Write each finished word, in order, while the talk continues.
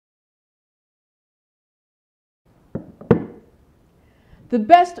The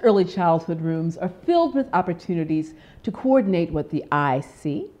best early childhood rooms are filled with opportunities to coordinate what the eyes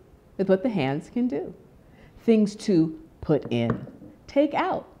see with what the hands can do. Things to put in, take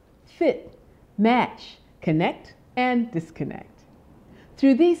out, fit, match, connect, and disconnect.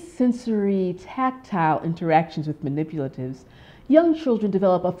 Through these sensory, tactile interactions with manipulatives, young children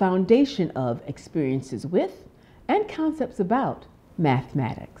develop a foundation of experiences with and concepts about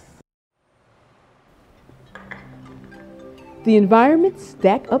mathematics. The Environment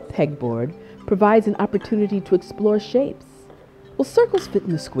Stack-Up Pegboard provides an opportunity to explore shapes. Will circles fit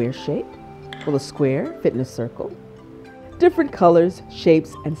in a square shape? Will a square fit in a circle? Different colors,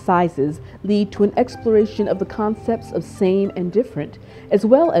 shapes, and sizes lead to an exploration of the concepts of same and different, as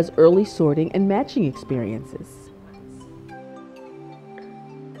well as early sorting and matching experiences.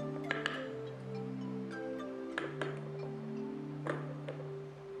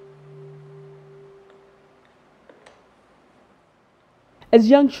 As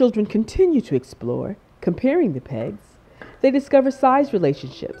young children continue to explore, comparing the pegs, they discover size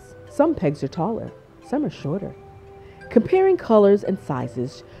relationships. Some pegs are taller, some are shorter. Comparing colors and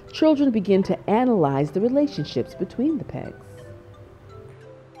sizes, children begin to analyze the relationships between the pegs.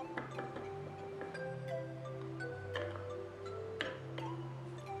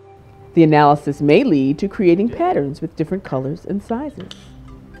 The analysis may lead to creating patterns with different colors and sizes,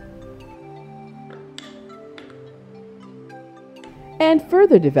 and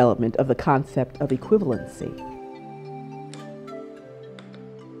further development of the concept of equivalency.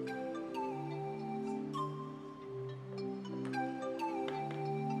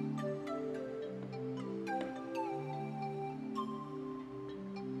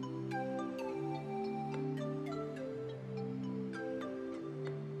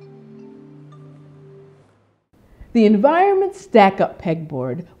 The Environment Stack-Up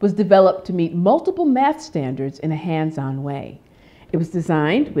Pegboard was developed to meet multiple math standards in a hands-on way. It was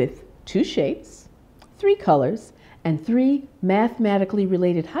designed with 2 shapes, 3 colors, and 3 mathematically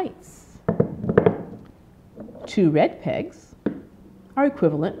related heights. 2 red pegs are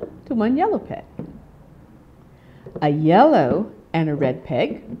equivalent to 1 yellow peg. A yellow and a red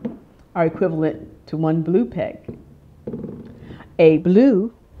peg are equivalent to 1 blue peg. A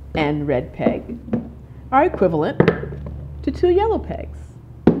blue and red peg are equivalent to 2 yellow pegs.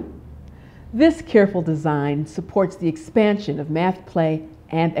 This careful design supports the expansion of math play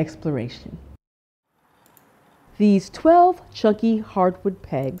and exploration. These 12 chunky hardwood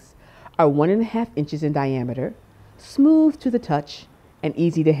pegs are 1.5 inches in diameter, smooth to the touch, and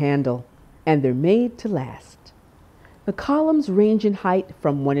easy to handle, and they're made to last. The columns range in height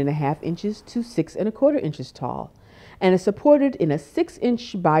from 1.5 inches to 6.25 inches tall, and are supported in a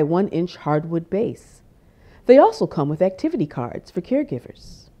 6-inch by 1-inch hardwood base. They also come with activity cards for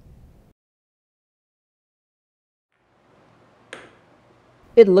caregivers.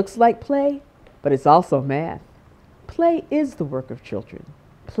 It looks like play, but it's also math. Play is the work of children.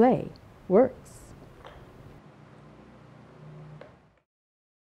 Play works.